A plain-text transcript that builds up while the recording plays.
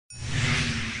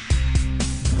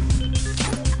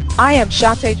I am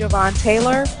Shante Jovan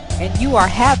Taylor, and you are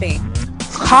having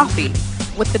Coffee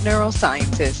with the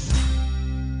Neuroscientist.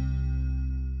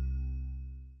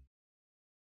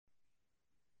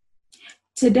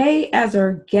 Today, as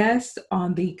our guest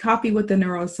on the Coffee with the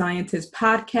Neuroscientist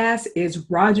podcast is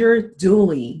Roger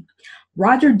Dooley.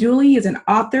 Roger Dooley is an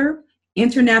author,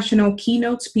 international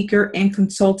keynote speaker, and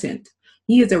consultant.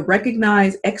 He is a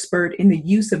recognized expert in the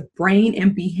use of brain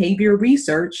and behavior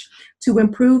research to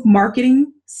improve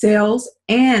marketing, sales,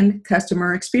 and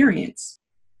customer experience.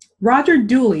 Roger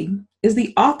Dooley is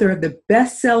the author of the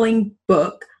best-selling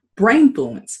book,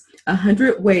 Brainfluence: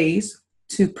 100 Ways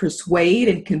to Persuade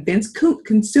and Convince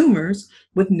Consumers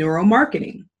with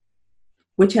Neuromarketing,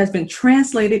 which has been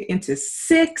translated into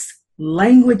 6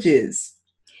 languages.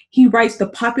 He writes the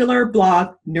popular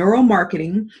blog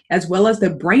Neuromarketing, as well as the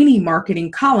Brainy Marketing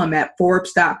column at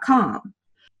Forbes.com.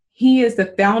 He is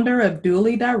the founder of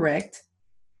Dooley Direct,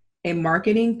 a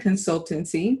marketing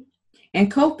consultancy, and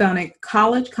co-founded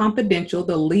College Confidential,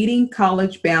 the leading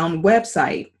college-bound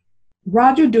website.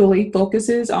 Roger Dooley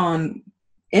focuses on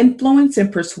influence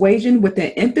and persuasion with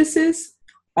an emphasis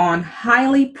on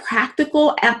highly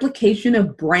practical application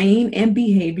of brain and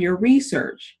behavior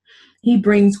research. He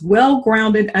brings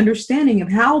well-grounded understanding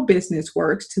of how business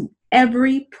works to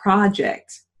every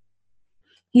project.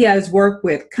 He has worked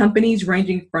with companies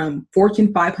ranging from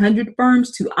Fortune 500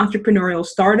 firms to entrepreneurial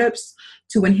startups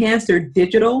to enhance their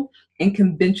digital and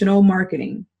conventional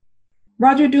marketing.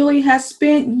 Roger Dooley has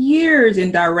spent years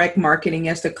in direct marketing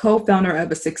as the co-founder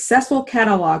of a successful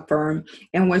catalog firm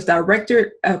and was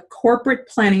director of corporate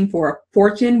planning for a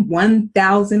Fortune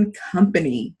 1000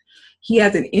 company. He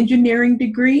has an engineering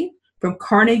degree from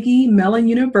Carnegie Mellon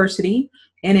University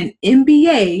and an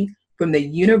MBA from the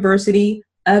University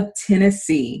of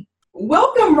Tennessee.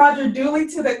 Welcome, Roger Dooley,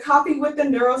 to the Coffee with the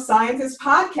Neuroscientist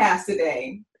podcast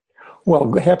today.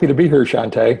 Well, happy to be here,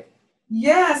 Shante.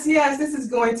 Yes, this is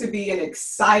going to be an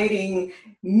exciting,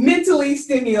 mentally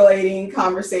stimulating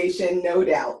conversation, no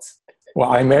doubt.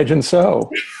 Well, I imagine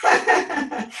so.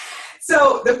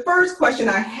 So the first question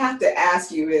I have to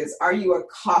ask you is, are you a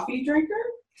coffee drinker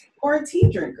or a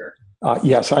tea drinker?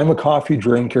 Yes, I'm a coffee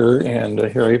drinker, and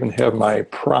here I even have my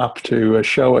prop to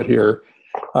show it here.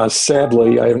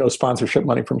 Sadly, I have no sponsorship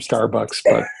money from Starbucks,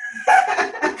 but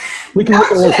we can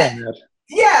work on that.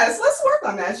 Yes, let's work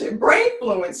on that shit.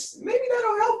 Brainfluence, maybe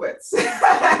that'll help us.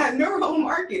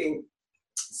 Neuromarketing.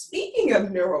 Speaking of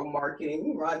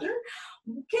neuromarketing, Roger,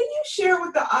 can you share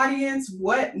with the audience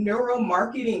what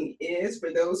neuromarketing is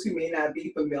for those who may not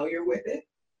be familiar with it?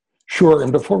 Sure,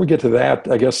 and before we get to that,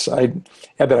 I guess I'd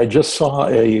add that I just saw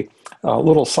a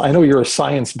little, I know you're a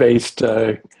science-based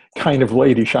kind of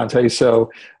lady, Shante,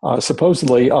 so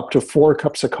supposedly up to 4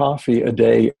 cups of coffee a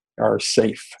day are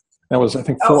safe. That was, I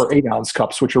think, 4 8-ounce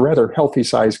cups, which are rather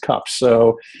healthy-sized cups.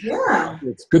 So yeah,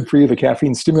 it's good for you. The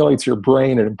caffeine stimulates your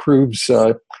brain. It improves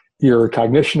your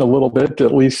cognition a little bit,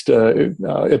 at least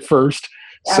at first.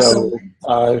 Absolutely.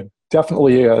 So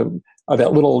definitely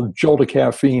that little jolt of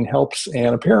caffeine helps.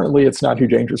 And apparently it's not too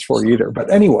dangerous for you either. But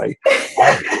anyway.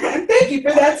 Thank you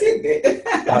for that tidbit.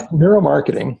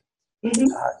 Neuromarketing.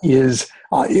 Is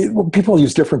people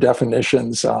use different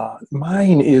definitions.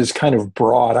 Mine is kind of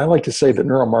broad. I like to say that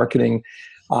neuromarketing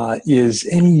is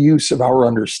any use of our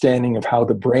understanding of how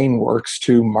the brain works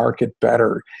to market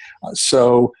better.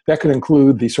 So that could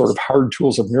include the sort of hard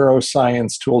tools of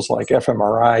neuroscience, tools like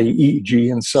fMRI,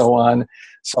 EEG, and so on.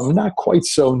 Some not quite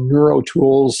so neuro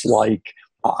tools like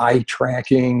eye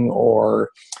tracking or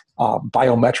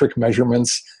biometric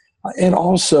measurements. And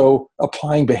also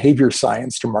applying behavior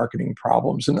science to marketing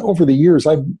problems. And over the years,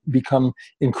 I've become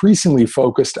increasingly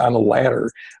focused on the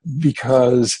latter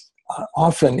because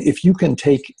often if you can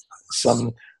take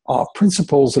some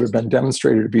principles that have been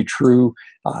demonstrated to be true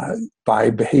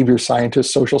by behavior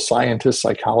scientists, social scientists,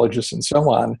 psychologists, and so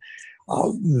on,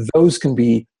 those can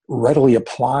be readily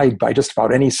applied by just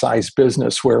about any size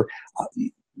business where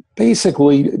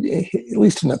basically, at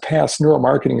least in the past,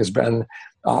 neuromarketing has been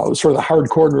sort of the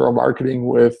hardcore neuromarketing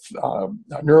with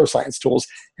neuroscience tools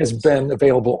has been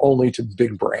available only to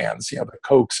big brands, the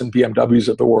Cokes and BMWs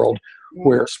of the world,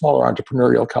 where smaller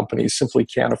entrepreneurial companies simply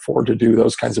can't afford to do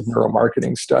those kinds of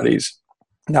neuromarketing studies.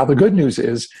 Now, the good news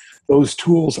is those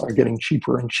tools are getting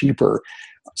cheaper and cheaper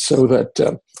so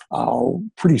that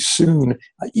pretty soon,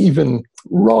 even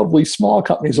relatively small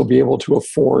companies will be able to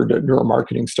afford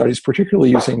neuromarketing studies,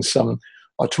 particularly using some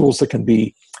tools that can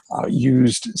be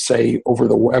used, say, over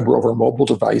the web or over mobile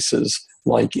devices,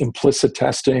 like implicit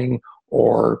testing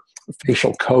or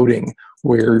facial coding,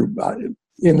 where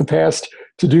in the past,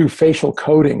 to do facial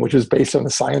coding, which is based on the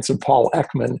science of Paul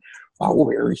Ekman,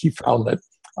 where he found that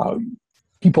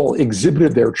people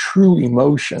exhibited their true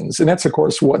emotions. And that's, of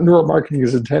course, what neuromarketing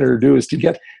is intended to do, is to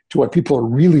get to what people are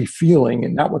really feeling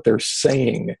and not what they're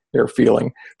saying they're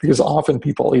feeling, because often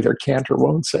people either can't or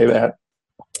won't say that.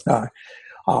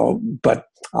 But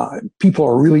people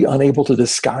are really unable to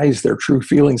disguise their true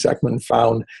feelings, Ekman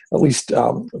found, at least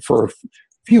for a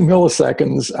few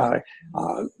milliseconds,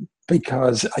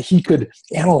 because he could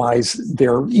analyze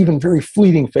their even very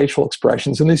fleeting facial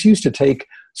expressions. And this used to take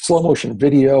slow motion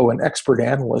video and expert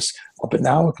analysts, but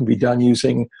now it can be done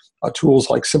using tools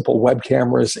like simple web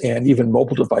cameras and even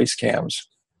mobile device cams.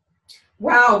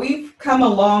 Wow, we've come a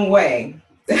long way.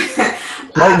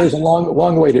 Right, there's a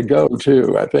long way to go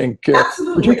too, I think,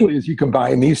 particularly as you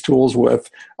combine these tools with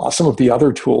some of the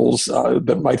other tools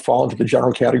that might fall into the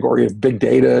general category of big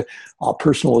data,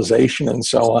 personalization, and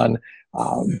so on.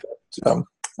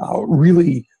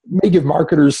 Really may give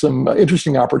marketers some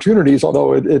interesting opportunities,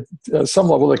 although at some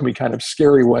level they can be kind of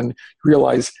scary when you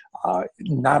realize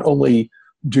not only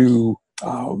do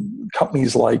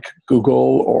companies like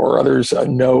Google or others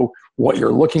know what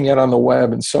you're looking at on the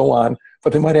web and so on,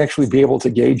 but they might actually be able to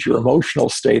gauge your emotional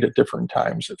state at different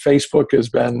times. Facebook has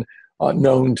been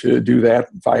known to do that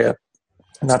via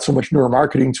not so much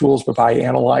neuromarketing tools, but by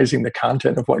analyzing the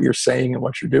content of what you're saying and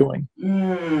what you're doing.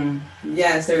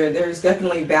 Yes, there's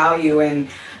definitely value in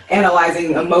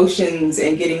analyzing emotions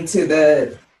and getting to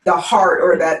the heart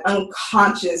or that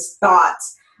unconscious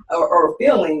thoughts or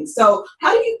feelings. So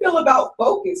how do you feel about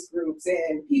focus groups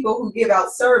and people who give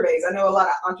out surveys? I know a lot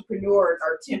of entrepreneurs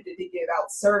are tempted to give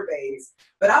out surveys,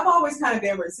 but I've always kind of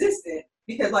been resistant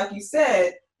because, like you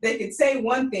said, they can say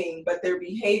one thing, but their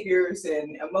behaviors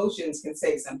and emotions can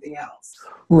say something else.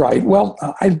 Right. Well,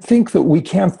 I think that we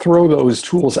can't throw those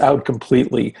tools out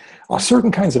completely.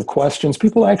 Certain kinds of questions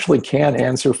people actually can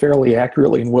answer fairly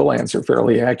accurately and will answer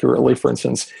fairly accurately. For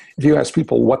instance, if you ask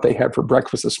people what they had for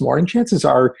breakfast this morning, chances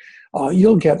are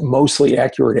you'll get mostly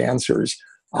accurate answers.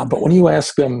 But when you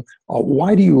ask them,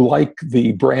 why do you like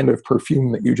the brand of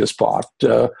perfume that you just bought?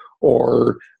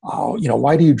 Or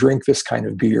why do you drink this kind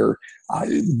of beer?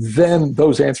 Then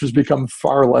those answers become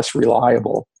far less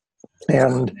reliable.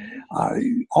 And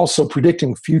also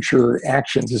predicting future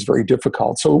actions is very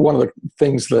difficult. So one of the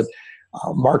things that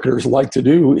marketers like to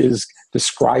do is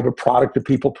describe a product to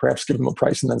people, perhaps give them a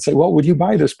price, and then say, well, would you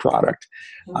buy this product?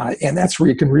 And that's where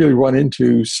you can really run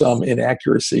into some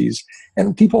inaccuracies.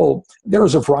 And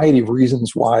there's a variety of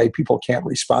reasons why people can't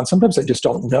respond. Sometimes they just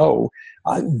don't know.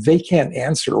 They can't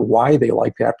answer why they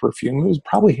like that perfume. It was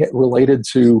probably related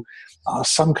to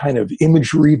some kind of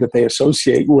imagery that they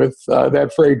associate with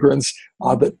that fragrance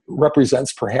that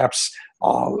represents perhaps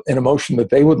an emotion that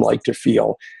they would like to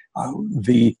feel.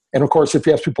 And of course, if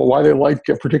you ask people why they like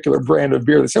a particular brand of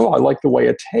beer, they say, well, I like the way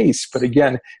it tastes. But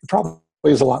again, it probably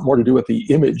has a lot more to do with the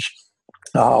image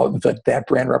that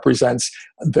brand represents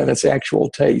than its actual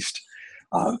taste.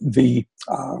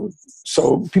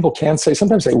 So people can say,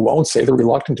 sometimes they won't say, they're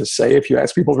reluctant to say. If you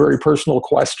ask people very personal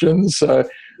questions,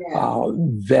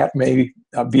 that may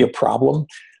be a problem.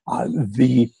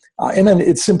 And then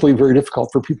it's simply very difficult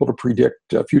for people to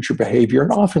predict future behavior.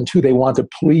 And often, too, they want to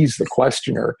please the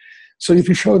questioner. So if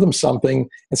you show them something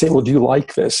and say, well, do you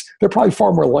like this? They're probably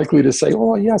far more likely to say,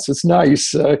 oh, yes, it's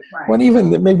nice. When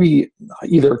even maybe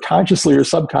either consciously or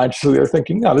subconsciously, they're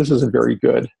thinking, no, this isn't very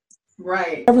good.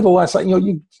 Right. Nevertheless,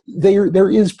 there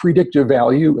is predictive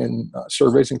value in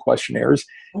surveys and questionnaires.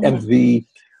 Mm-hmm. And the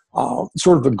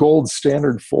sort of the gold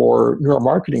standard for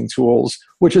neuromarketing tools,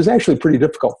 which is actually a pretty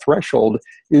difficult threshold,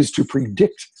 is to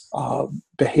predict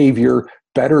behavior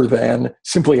better than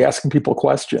simply asking people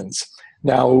questions.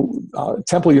 Now,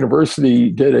 Temple University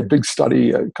did a big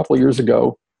study a couple of years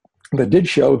ago that did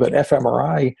show that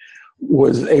fMRI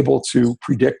was able to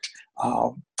predict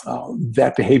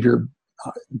that behavior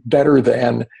better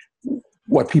than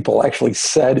what people actually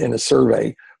said in a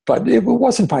survey. But it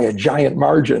wasn't by a giant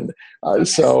margin. I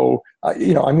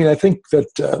think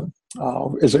that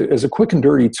as a quick and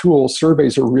dirty tool,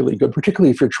 surveys are really good, particularly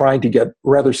if you're trying to get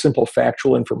rather simple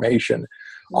factual information.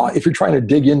 If you're trying to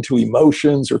dig into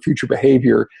emotions or future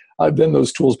behavior, then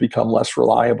those tools become less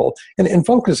reliable. And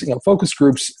focus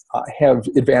groups have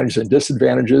advantages and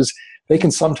disadvantages. They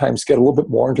can sometimes get a little bit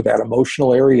more into that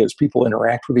emotional area as people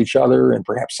interact with each other, and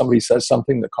perhaps somebody says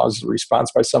something that causes a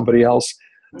response by somebody else.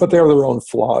 But they have their own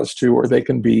flaws too, or they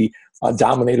can be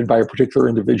dominated by a particular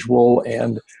individual,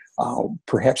 and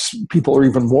perhaps people are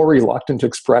even more reluctant to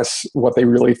express what they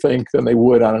really think than they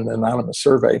would on an anonymous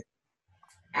survey.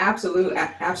 Absolutely,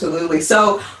 absolutely.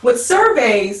 So with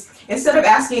surveys, instead of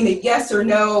asking the yes or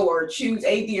no or choose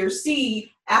A, B, or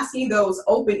C, asking those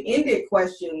open-ended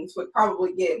questions would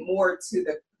probably get more to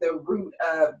the root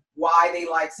of why they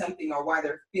like something or why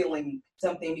they're feeling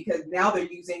something, because now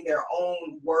they're using their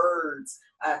own words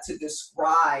to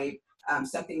describe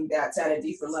something that's at a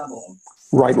deeper level.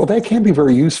 Right. Well, that can be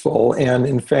very useful. And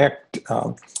in fact,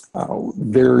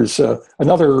 there's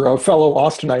another fellow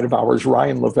Austinite of ours,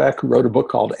 Ryan Levesque, who wrote a book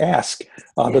called Ask,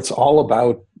 that's all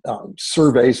about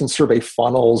surveys and survey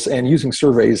funnels and using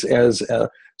surveys as a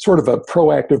sort of a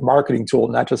proactive marketing tool,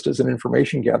 not just as an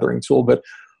information gathering tool. But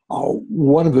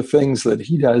one of the things that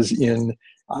he does in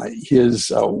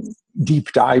his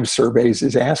deep dive surveys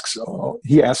is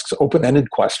he asks open-ended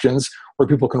questions where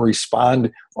people can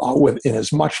respond in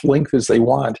as much length as they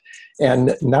want.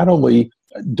 And not only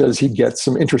does he get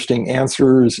some interesting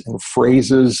answers and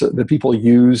phrases that people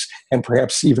use, and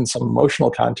perhaps even some emotional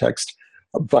context,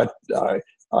 but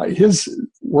his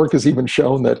work has even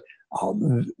shown that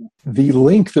the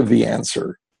length of the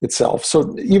answer itself,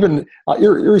 so even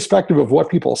irrespective of what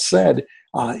people said,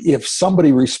 if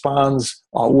somebody responds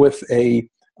with a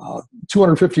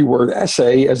 250-word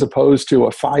essay as opposed to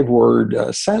a 5-word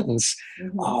sentence,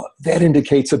 that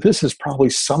indicates that this is probably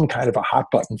some kind of a hot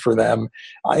button for them,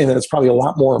 and it's probably a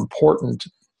lot more important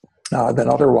than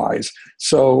otherwise.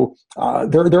 So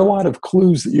there are a lot of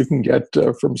clues that you can get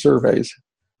from surveys.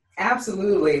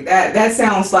 Absolutely. That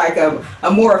sounds like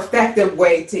a more effective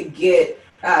way to get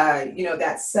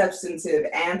that substantive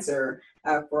answer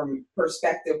from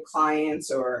prospective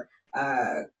clients or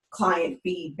client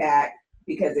feedback,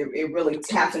 because it really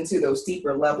taps into those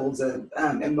deeper levels of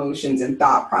emotions and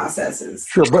thought processes.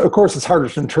 Sure, but of course it's harder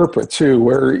to interpret too,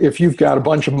 where if you've got a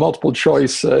bunch of multiple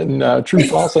choice and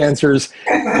true-false answers,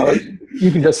 you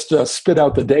can just spit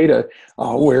out the data,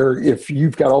 where if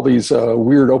you've got all these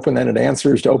weird open-ended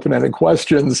answers to open-ended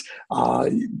questions,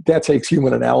 that takes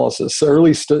human analysis, or at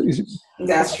least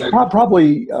that's true.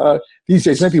 Probably these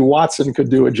days, maybe Watson could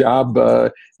do a job,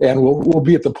 and we'll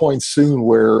be at the point soon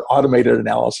where automated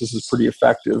analysis is pretty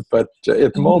effective. But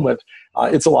at the moment,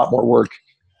 it's a lot more work.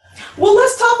 Well,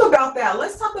 let's talk about that.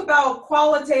 Let's talk about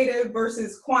qualitative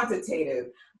versus quantitative.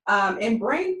 In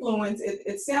Brainfluence,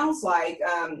 it sounds like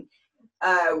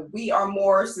we are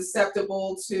more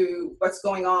susceptible to what's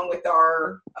going on with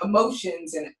our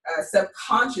emotions and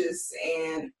subconscious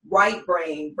and right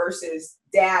brain versus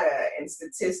data and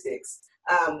statistics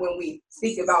when we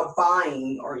speak about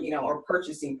buying or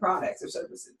purchasing products or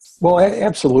services. Well,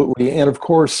 absolutely. And of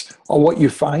course, what you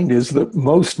find is that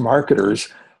most marketers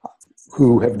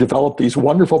who have developed these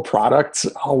wonderful products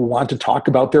want to talk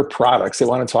about their products. They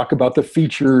want to talk about the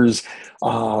features,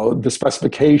 the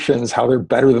specifications, how they're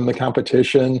better than the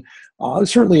competition,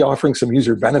 certainly offering some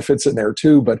user benefits in there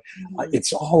too, but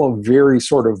it's all a very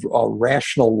sort of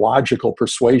rational, logical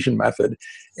persuasion method.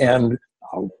 And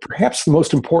perhaps the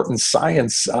most important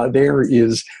science there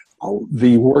is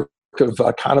the work of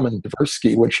Kahneman and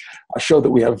Tversky, which show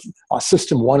that we have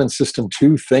System 1 and System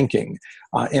 2 thinking.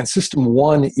 And System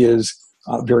 1 is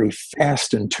very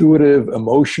fast, intuitive,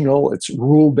 emotional. It's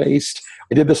rule-based.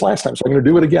 I did this last time, so I'm going to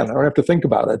do it again. I don't have to think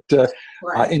about it.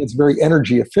 Right. And it's very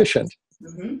energy efficient,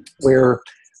 where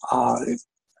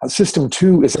System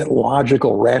 2 is that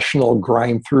logical, rational,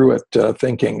 grind through it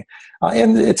thinking.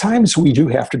 And at times we do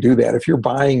have to do that. If you're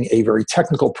buying a very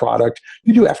technical product,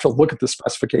 you do have to look at the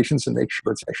specifications and make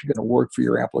sure it's actually going to work for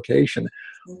your application.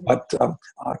 But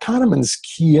Kahneman's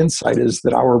key insight is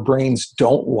that our brains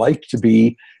don't like to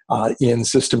be in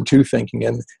System 2 thinking,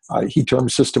 and he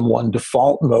terms System 1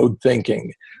 default mode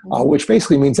thinking, which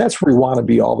basically means that's where we want to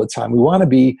be all the time. We want to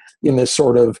be in this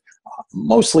sort of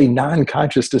mostly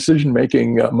non-conscious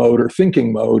decision-making mode or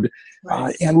thinking mode,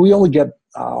 and we only get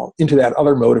into that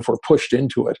other mode if we're pushed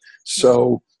into it.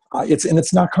 So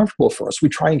it's not comfortable for us. We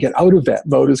try and get out of that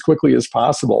mode as quickly as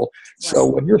possible. So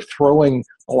when you're throwing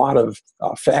a lot of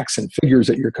facts and figures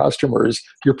at your customers,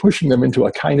 you're pushing them into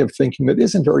a kind of thinking that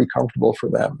isn't very comfortable for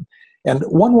them. And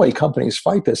one way companies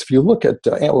fight this, if you look at,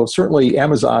 certainly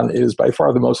Amazon is by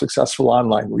far the most successful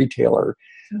online retailer,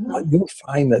 you'll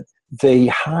find that they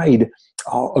hide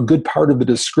a good part of the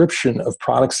description of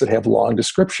products that have long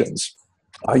descriptions.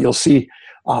 You'll see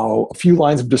a few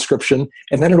lines of description,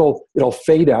 and then it'll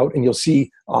fade out, and you'll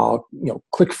see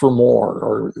click for more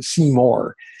or see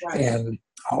more. And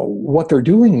what they're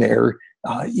doing there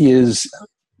is,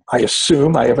 I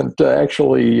assume, I haven't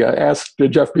actually asked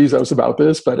Jeff Bezos about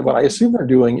this, but what I assume they're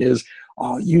doing is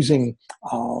using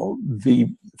the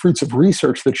fruits of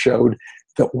research that showed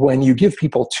that when you give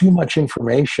people too much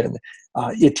information,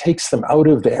 it takes them out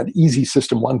of that easy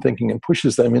System 1 thinking and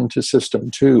pushes them into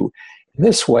System 2.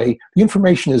 This way, the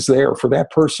information is there for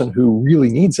that person who really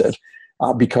needs it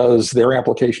because their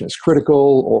application is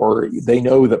critical, or they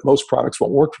know that most products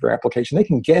won't work for their application. They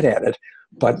can get at it,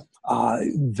 but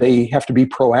they have to be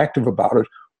proactive about it,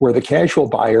 where the casual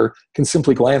buyer can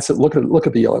simply glance at, look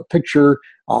at the picture,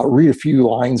 read a few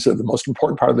lines of the most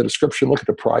important part of the description, look at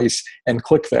the price, and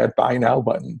click that Buy Now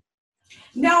button.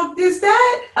 Now, does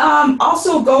that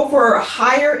also go for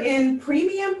higher end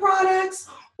premium products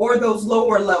or those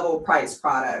lower level price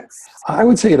products? I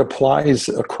would say it applies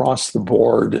across the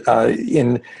board.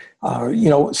 Somebody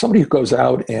who goes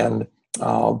out and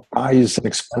buys an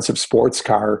expensive sports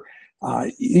car,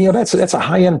 that's a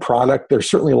high-end product. There's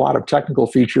certainly a lot of technical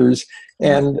features,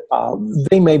 and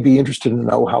they may be interested to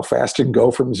know how fast it can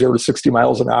go from 0 to 60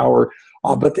 miles an hour.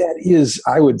 But that is,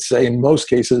 I would say, in most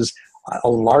cases, a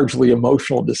largely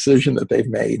emotional decision that they've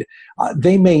made.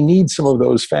 They may need some of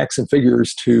those facts and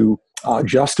figures to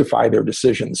justify their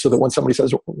decision, so that when somebody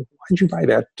says, "Why did you buy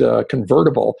that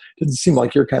convertible? Didn't seem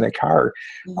like your kind of car."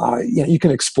 You can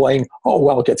explain, "Oh,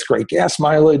 well, it gets great gas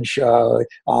mileage,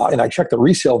 and I checked the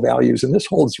resale values, and this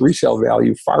holds resale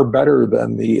value far better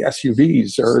than the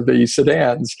SUVs or the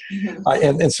sedans,"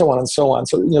 and so on and so on.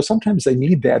 So sometimes they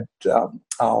need that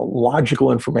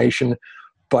logical information.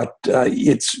 But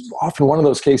it's often one of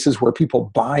those cases where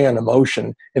people buy on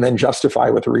emotion and then justify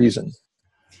with reason.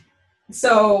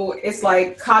 So it's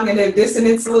like cognitive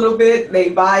dissonance a little bit. They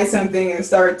buy something and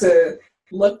start to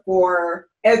look for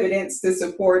evidence to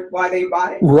support why they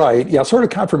buy it. Right. Yeah. Sort of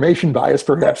confirmation bias,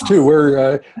 perhaps, too,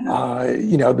 where,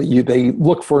 they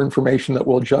look for information that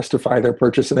will justify their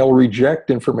purchase, and they'll reject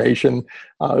information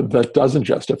that doesn't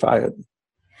justify it.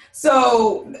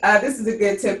 So this is a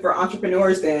good tip for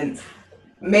entrepreneurs then.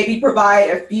 Maybe provide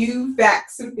a few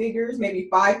facts and figures, maybe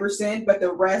 5%, but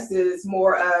the rest is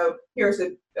more of, here's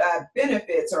the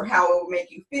benefits or how it will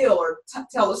make you feel, or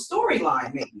tell a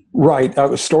storyline maybe. Right.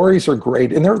 Stories are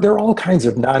great. And there are all kinds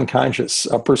of non-conscious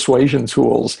persuasion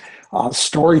tools.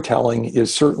 Storytelling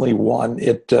is certainly one.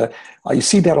 You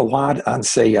see that a lot on,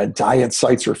 say, diet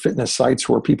sites or fitness sites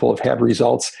where people have had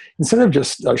results. Instead of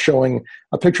just showing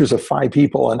pictures of 5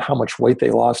 people and how much weight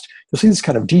they lost, you'll see these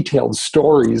kind of detailed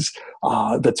stories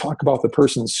that talk about the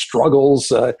person's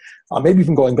struggles, maybe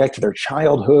even going back to their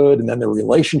childhood and then their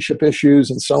relationship issues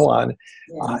and so on.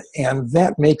 And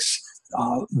that makes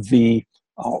the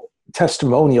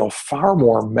testimonial far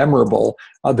more memorable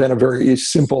than a very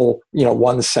simple,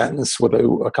 one sentence with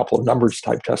a couple of numbers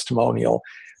type testimonial.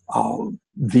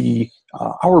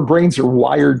 Our brains are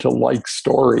wired to like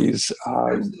stories.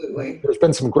 Absolutely. There's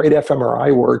been some great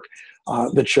fMRI work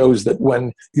that shows that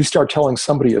when you start telling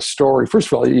somebody a story, first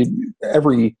of all,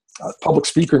 every public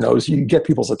speaker knows you get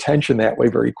people's attention that way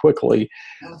very quickly.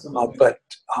 But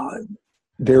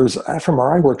there's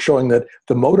fMRI work showing that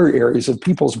the motor areas of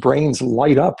people's brains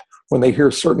light up when they hear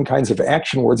certain kinds of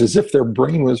action words, as if their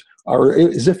brain was, or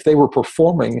as if they were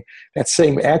performing that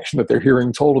same action that they're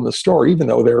hearing told in the story, even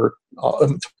though they're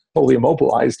totally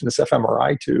immobilized in this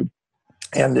fMRI tube.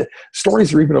 And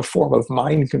stories are even a form of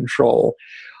mind control.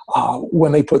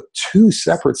 When they put 2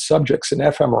 separate subjects in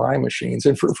fMRI machines,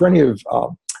 and for any of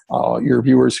your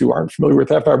viewers who aren't familiar with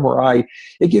fMRI,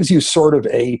 it gives you sort of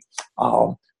a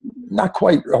not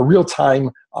quite a real-time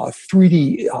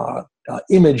 3D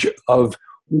image of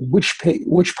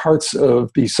which parts of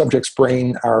the subject's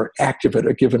brain are active at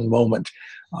a given moment,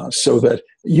 so that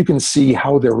you can see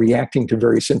how they're reacting to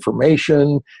various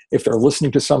information. If they're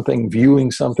listening to something,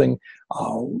 viewing something,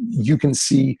 you can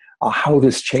see how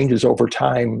this changes over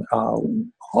time,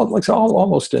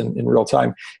 almost in real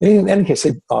time. In any case,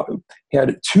 they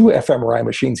had 2 fMRI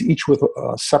machines, each with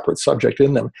a separate subject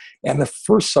in them. And the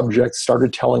first subject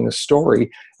started telling the story,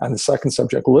 and the second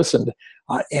subject listened.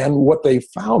 And what they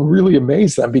found really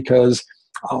amazed them, because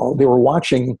they were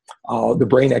watching the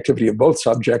brain activity of both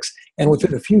subjects. And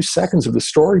within a few seconds of the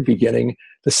story beginning,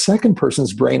 the second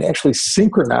person's brain actually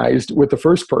synchronized with the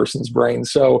first person's brain.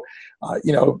 So,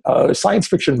 science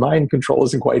fiction mind control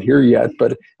isn't quite here yet.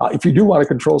 But if you do want to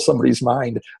control somebody's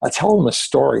mind, tell them a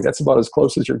story. That's about as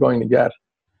close as you're going to get.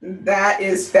 That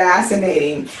is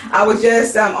fascinating. I was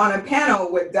just on a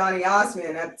panel with Donny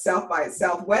Osmond at South by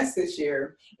Southwest this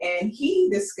year, and he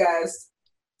discussed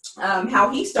how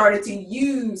he started to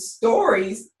use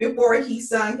stories before he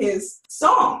sung his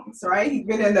songs, right? He's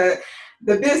been in the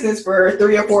business for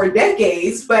 3 or 4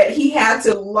 decades, but he had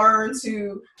to learn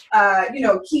to,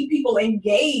 keep people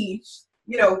engaged,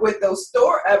 with those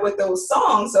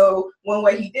songs. So one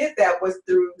way he did that was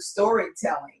through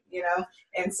storytelling,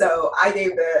 and so I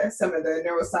gave some of the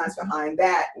neuroscience behind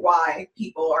that, why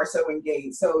people are so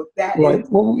engaged. So that right.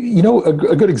 Well, a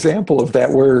good example of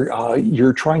that where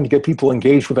you're trying to get people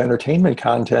engaged with entertainment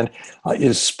content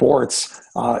is sports.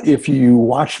 If you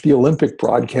watch the Olympic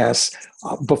broadcasts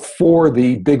before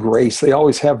the big race, they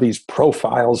always have these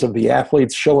profiles of the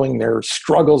athletes showing their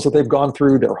struggles that they've gone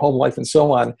through, their home life, and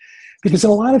so on. Because in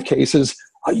a lot of cases,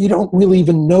 you don't really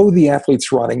even know the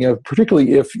athletes running,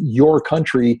 particularly if your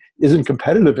country isn't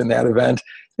competitive in that event.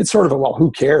 It's sort of well, who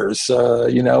cares?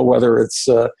 Whether it's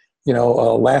Latvia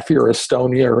or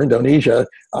Estonia or Indonesia.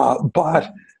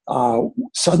 But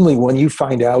suddenly, when you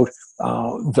find out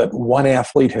that one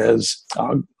athlete has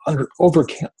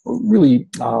overcame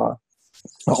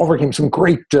some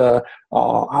great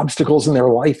obstacles in their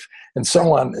life and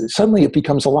so on, suddenly it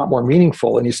becomes a lot more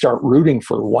meaningful, and you start rooting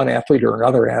for one athlete or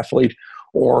another athlete,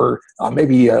 or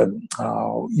maybe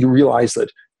you realize that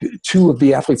two of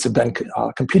the athletes have been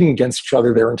competing against each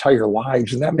other their entire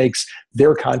lives, and that makes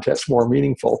their contest more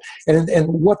meaningful. And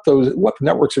what the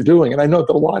networks are doing, and I know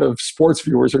that a lot of sports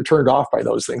viewers are turned off by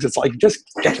those things. It's like, just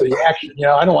get to the action.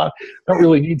 I don't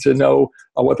really need to know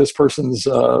what this person's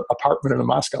apartment in a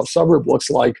Moscow suburb looks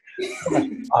like.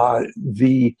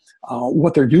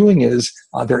 What they're doing is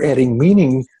they're adding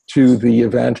meaning to the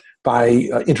event by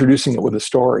introducing it with a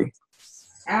story.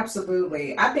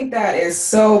 Absolutely. I think that is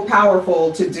so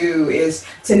powerful to do, is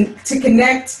to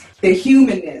connect the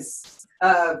humanness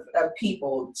of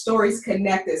people. Stories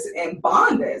connect us and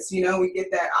bond us. We get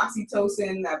that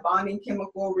oxytocin, that bonding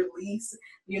chemical release,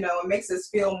 it makes us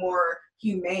feel more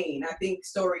humane. I think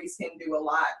stories can do a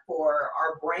lot for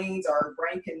our brains, our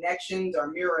brain connections, our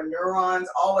mirror neurons,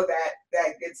 all of that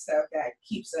good stuff that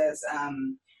keeps us,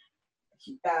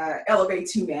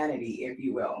 elevates humanity, if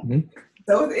you will. Mm-hmm.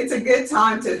 So it's a good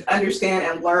time to understand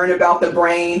and learn about the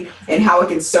brain and how it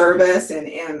can serve us and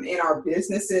in our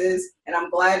businesses. And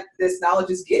I'm glad this knowledge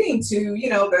is getting to,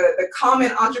 the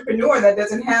common entrepreneur that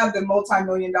doesn't have the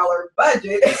multi-million-dollar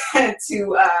budget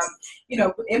to,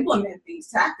 implement these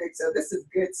tactics. So this is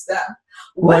good stuff.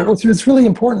 Right. Well, it's really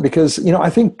important because, I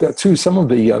think, too, some of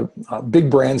the big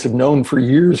brands have known for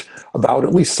years about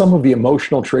at least some of the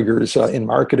emotional triggers in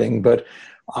marketing. But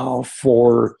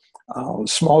for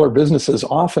smaller businesses,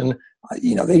 often,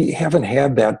 they haven't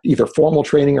had that either formal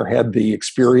training or had the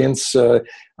experience,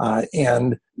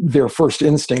 and their first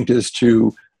instinct is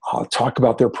to talk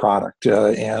about their product.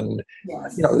 And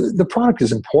yes. The product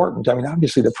is important. I mean,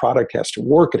 obviously, the product has to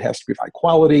work. It has to be high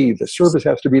quality. The service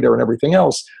has to be there and everything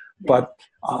else. But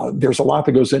there's a lot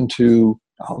that goes into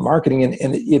marketing,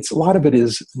 and a lot of it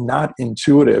is not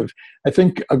intuitive. I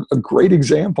think a great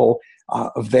example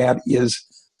of that is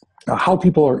how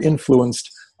people are influenced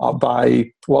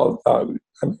by, I'm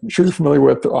sure you're familiar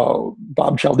with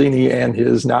Bob Cialdini and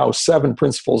his now 7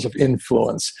 principles of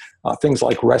influence. Things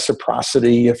like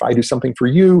reciprocity. If I do something for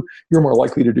you, you're more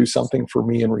likely to do something for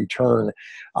me in return.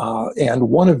 And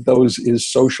one of those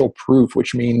is social proof,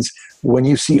 which means when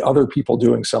you see other people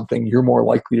doing something, you're more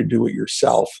likely to do it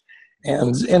yourself.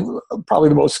 And probably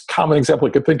the most common example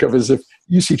I could think of is if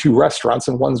you see 2 restaurants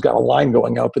and one's got a line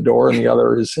going out the door and the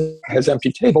other has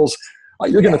empty tables,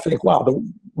 you're going to think, wow, the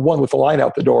one with the line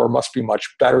out the door must be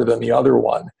much better than the other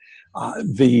one.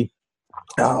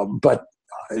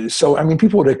 So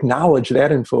people would acknowledge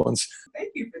that influence.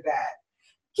 Thank you for that.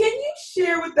 Can you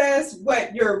share with us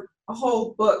what your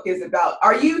whole book is about?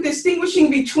 Are you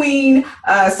distinguishing between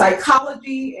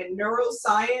psychology and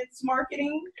neuroscience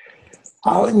marketing?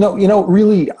 No,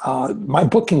 really, my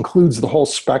book includes the whole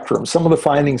spectrum. Some of the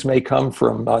findings may come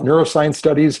from neuroscience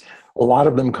studies. A lot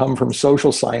of them come from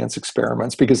social science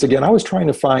experiments, because, again, I was trying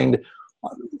to find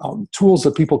tools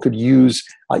that people could use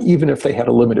even if they had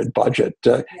a limited budget.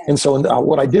 And so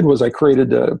what I did was I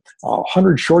created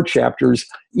 100 short chapters,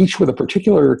 each with a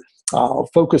particular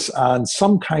focus on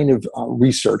some kind of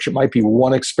research. It might be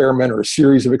one experiment or a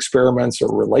series of experiments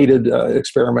or related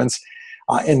experiments.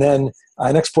 And then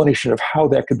an explanation of how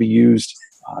that could be used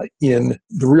in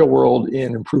the real world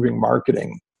in improving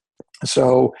marketing.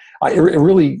 So it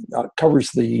really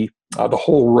covers the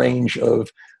whole range of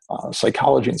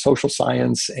psychology and social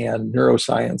science and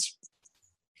neuroscience.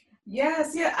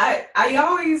 Yes, yeah. I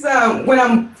always, when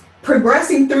I'm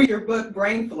progressing through your book,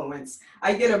 Brainfluence,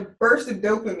 I get a burst of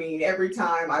dopamine every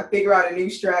time I figure out a new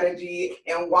strategy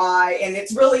and why. And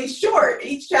it's really short.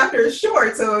 Each chapter is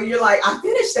short. So you're like, I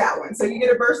finished that one. So you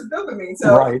get a burst of dopamine.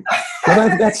 So right.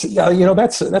 Well,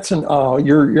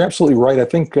 you're absolutely right. I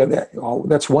think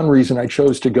that's one reason I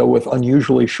chose to go with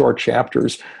unusually short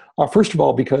chapters. First of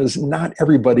all, because not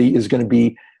everybody is going to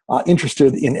be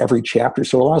interested in every chapter.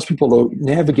 So it allows people to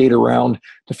navigate around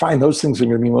to find those things that are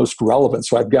going to be most relevant.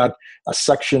 So I've got a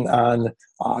section on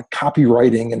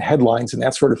copywriting and headlines and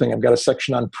that sort of thing. I've got a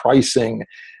section on pricing,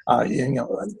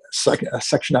 a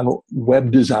section on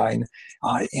web design.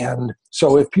 And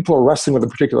so if people are wrestling with a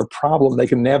particular problem, they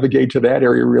can navigate to that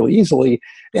area really easily.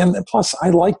 And plus, I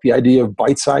like the idea of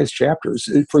bite-sized chapters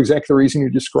for exactly the reason you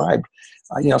described.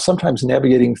 Sometimes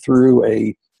navigating through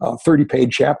a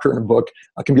 30-page chapter in a book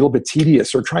can be a little bit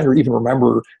tedious, or trying to even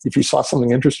remember if you saw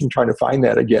something interesting, trying to find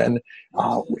that again.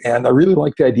 And I really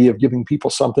like the idea of giving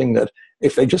people something that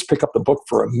if they just pick up the book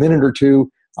for a minute or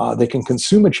two, they can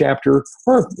consume a chapter,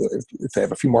 or if they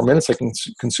have a few more minutes, they can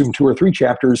consume 2 or 3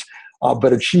 chapters,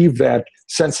 but achieve that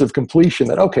sense of completion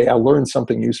that, okay, I learned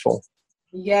something useful.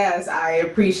 Yes, I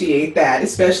appreciate that,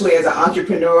 especially as an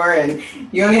entrepreneur, and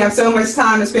you only have so much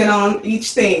time to spend on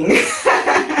each thing.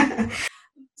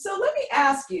 So let me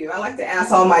ask you, I like to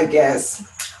ask all my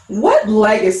guests, what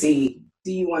legacy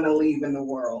do you want to leave in the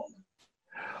world?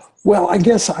 Well, I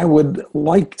guess I would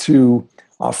like to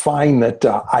find that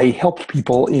I helped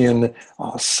people in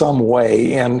some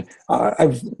way. And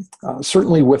I've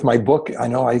certainly with my book, I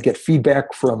know I get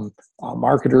feedback from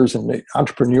marketers and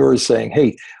entrepreneurs saying,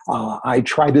 hey, I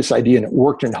tried this idea and it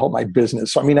worked and helped my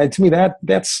business. So, I mean, to me,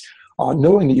 that's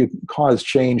knowing that you can cause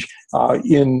change.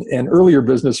 In an earlier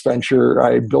business venture,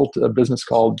 I built a business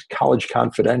called College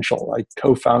Confidential. I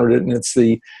co-founded it, and it's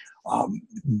the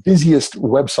busiest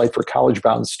website for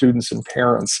college-bound students and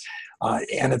parents.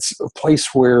 And it's a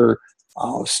place where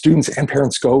students and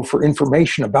parents go for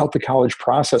information about the college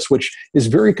process, which is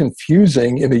very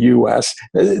confusing in the U.S.,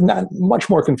 not much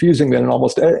more confusing than in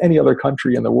almost any other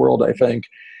country in the world, I think.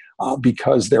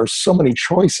 Because there are so many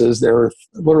choices. There are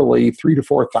literally 3,000 to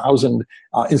 4,000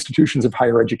 institutions of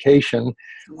higher education.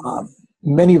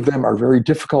 Many of them are very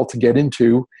difficult to get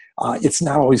into. It's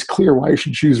not always clear why you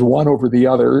should choose one over the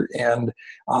other. And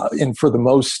for the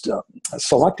most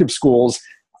selective schools,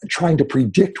 trying to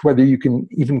predict whether you can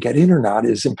even get in or not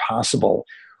is impossible.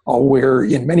 Where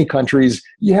in many countries,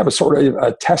 you have a sort of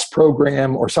a test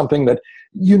program or something that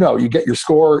you get your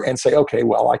score and say, okay,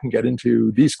 well, I can get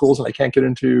into these schools and I can't get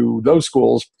into those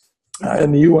schools.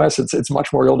 In the U.S., it's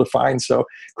much more ill-defined. So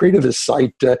created this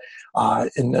site to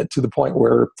the point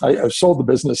where I sold the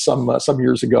business some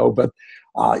years ago, but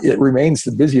it remains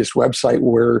the busiest website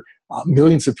where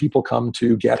millions of people come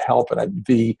to get help. And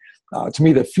to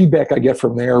me, the feedback I get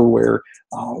from there where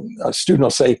a student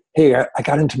will say, hey, I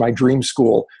got into my dream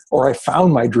school, or I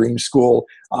found my dream school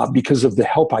because of the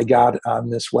help I got on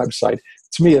this website.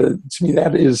 To me,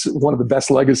 that is one of the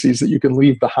best legacies that you can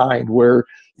leave behind, where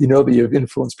that you've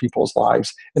influenced people's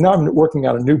lives. And now I'm working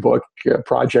on a new book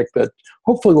project that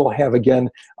hopefully will have, again,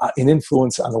 an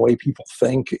influence on the way people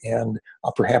think and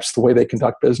perhaps the way they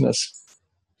conduct business.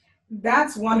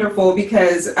 That's wonderful,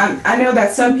 because I know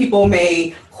that some people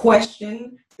may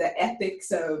question the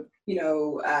ethics of,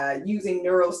 using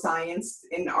neuroscience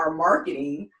in our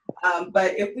marketing.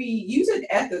 But if we use it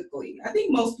ethically, I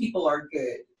think most people are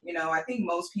good. I think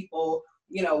most people,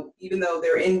 even though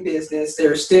they're in business,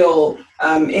 they're still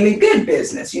in a good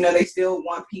business. They still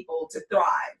want people to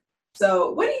thrive.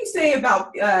 So what do you say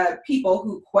about people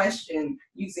who question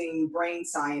using brain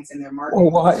science in their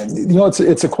marketing? Well,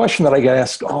 it's a question that I get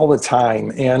asked all the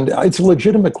time, and it's a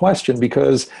legitimate question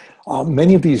because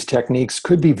many of these techniques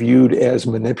could be viewed as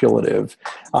manipulative.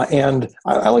 And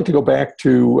I like to go back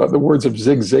to the words of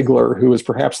Zig Ziglar, who is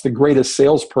perhaps the greatest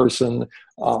salesperson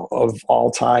of all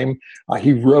time.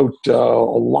 He wrote a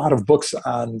lot of books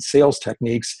on sales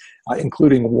techniques,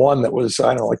 including one that was,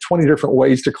 20 different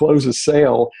ways to close a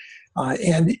sale.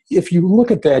 And if you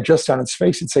look at that just on its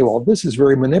face and say, well, this is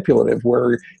very manipulative,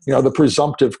 where, the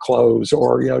presumptive close,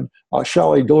 or,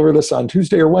 shall I deliver this on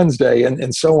Tuesday or Wednesday,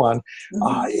 and so on.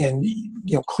 And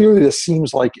clearly this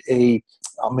seems like a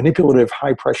manipulative,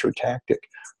 high-pressure tactic.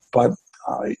 But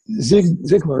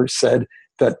Ziglar said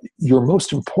that your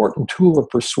most important tool of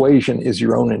persuasion is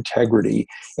your own integrity.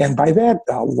 And by that,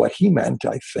 what he meant,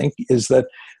 I think, is that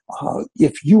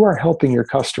if you are helping your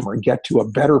customer get to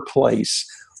a better place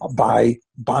by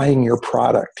buying your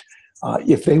product,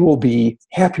 if they will be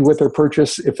happy with their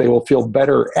purchase, if they will feel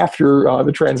better after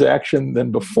the transaction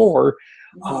than before,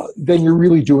 then you're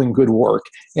really doing good work.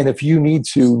 And if you need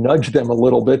to nudge them a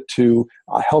little bit to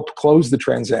help close the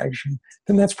transaction,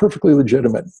 then that's perfectly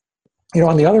legitimate.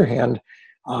 On the other hand,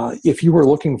 if you were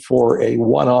looking for a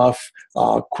one-off,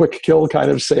 quick kill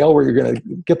kind of sale where you're going to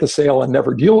get the sale and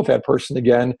never deal with that person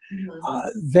again,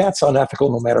 that's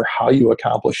unethical no matter how you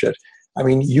accomplish it. I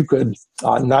mean, you could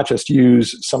not just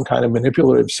use some kind of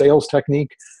manipulative sales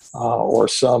technique or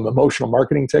some emotional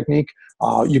marketing technique,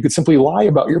 You could simply lie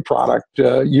about your product.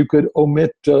 You could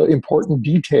omit important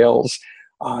details.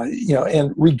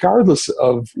 And regardless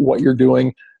of what you're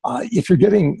doing, if you're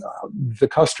getting the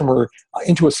customer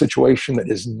into a situation that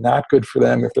is not good for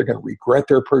them, if they're going to regret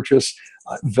their purchase,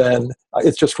 then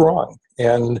it's just wrong.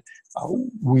 And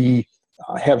we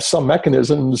have some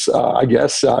mechanisms, I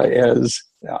guess, as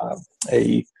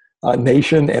a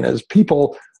nation and as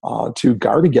people to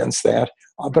guard against that.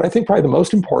 But I think probably the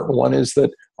most important one is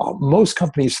that most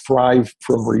companies thrive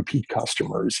from repeat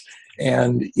customers.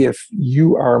 And if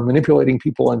you are manipulating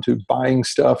people into buying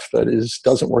stuff that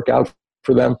doesn't work out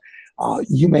for them,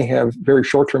 you may have very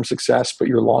short-term success, but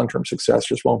your long-term success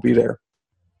just won't be there.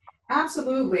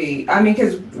 Absolutely. I mean,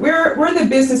 because we're in the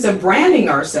business of branding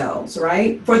ourselves,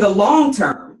 right, for the long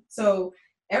term. So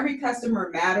every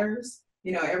customer matters.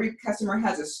 Every customer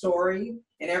has a story,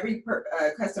 and every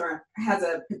customer has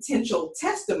a potential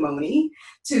testimony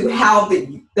to how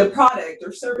the product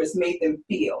or service made them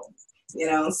feel.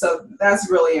 So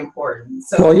that's really important.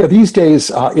 So, well, yeah, these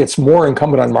days it's more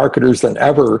incumbent on marketers than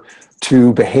ever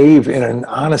to behave in an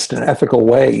honest and ethical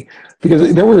way,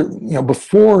 because there were,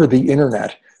 before the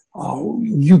internet,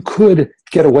 you could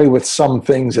get away with some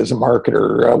things as a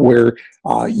marketer where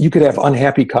you could have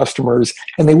unhappy customers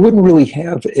and they wouldn't really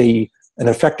have an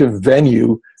effective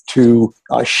venue to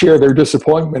share their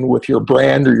disappointment with your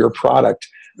brand or your product.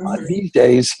 These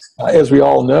days, as we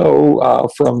all know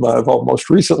from most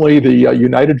recently the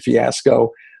United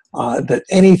fiasco, that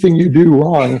anything you do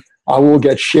wrong will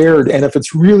get shared, and if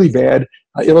it's really bad,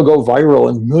 it'll go viral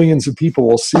and millions of people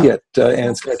will see it, and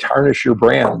it's going to tarnish your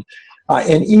brand.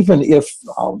 And even if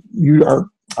you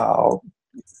are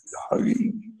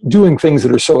doing things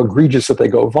that are so egregious that they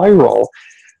go viral,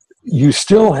 you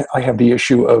still have the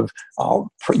issue of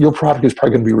your product is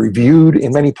probably going to be reviewed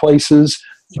in many places.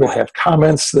 You'll have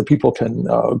comments that people can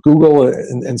Google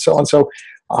and so on. So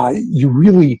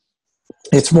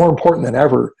it's more important than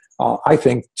ever, I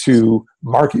think, to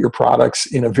market your products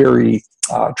in a very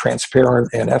transparent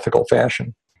and ethical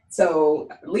fashion. So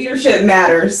leadership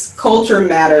matters, culture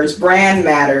matters, brand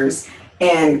matters,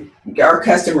 and our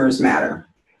customers matter.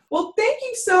 Well, thank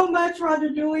you so much, Roger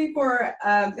Dooley, for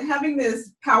having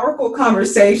this powerful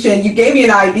conversation. You gave me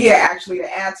an idea, actually,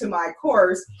 to add to my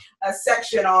course, a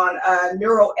section on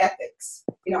neuroethics,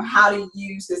 how to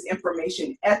use this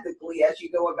information ethically as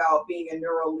you go about being a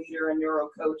neuro leader, a neuro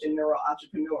coach, and neuro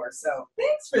entrepreneur. So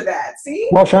thanks for that. See?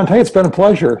 Well, Shantae, it's been a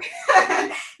pleasure.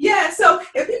 Yeah, so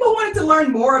if people wanted to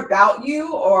learn more about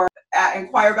you or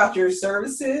inquire about your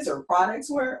services or products,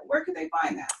 where could they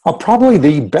find that? Probably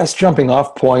the best jumping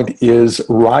off point is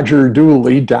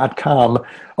rogerdooley.com,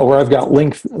 where I've got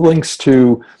links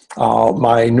to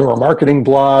my neuromarketing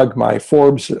blog, my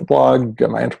Forbes blog,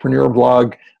 my entrepreneur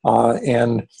blog,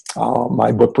 and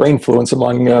my book Brainfluence,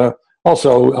 among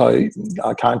also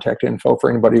contact info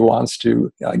for anybody who wants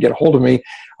to get a hold of me.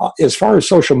 As far as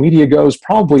social media goes,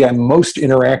 probably I'm most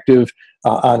interactive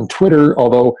on Twitter,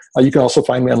 although you can also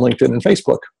find me on LinkedIn and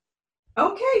Facebook.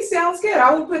 Okay, sounds good.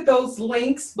 I will put those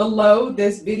links below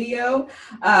this video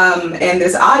and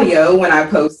this audio when I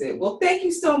post it. Well, thank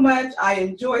you so much. I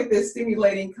enjoyed this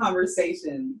stimulating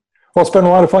conversation. Well, it's been a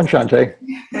lot of fun, Shantae.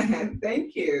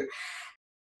 Thank you.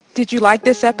 Did you like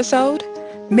this episode?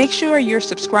 Make sure you're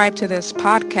subscribed to this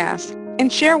podcast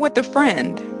and share with a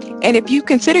friend. And if you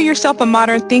consider yourself a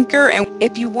modern thinker, and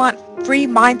if you want free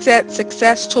mindset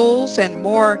success tools and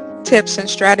more tips and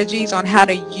strategies on how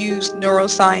to use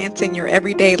neuroscience in your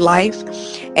everyday life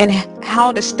and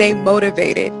how to stay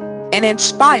motivated and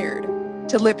inspired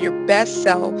to live your best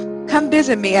self, come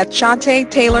visit me at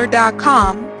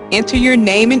ShantaeTaylor.com, enter your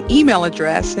name and email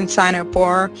address, and sign up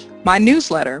for my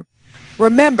newsletter.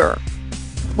 Remember,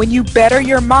 when you better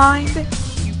your mind,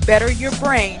 you better your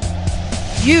brain,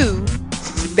 you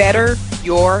better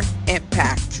your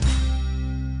impact.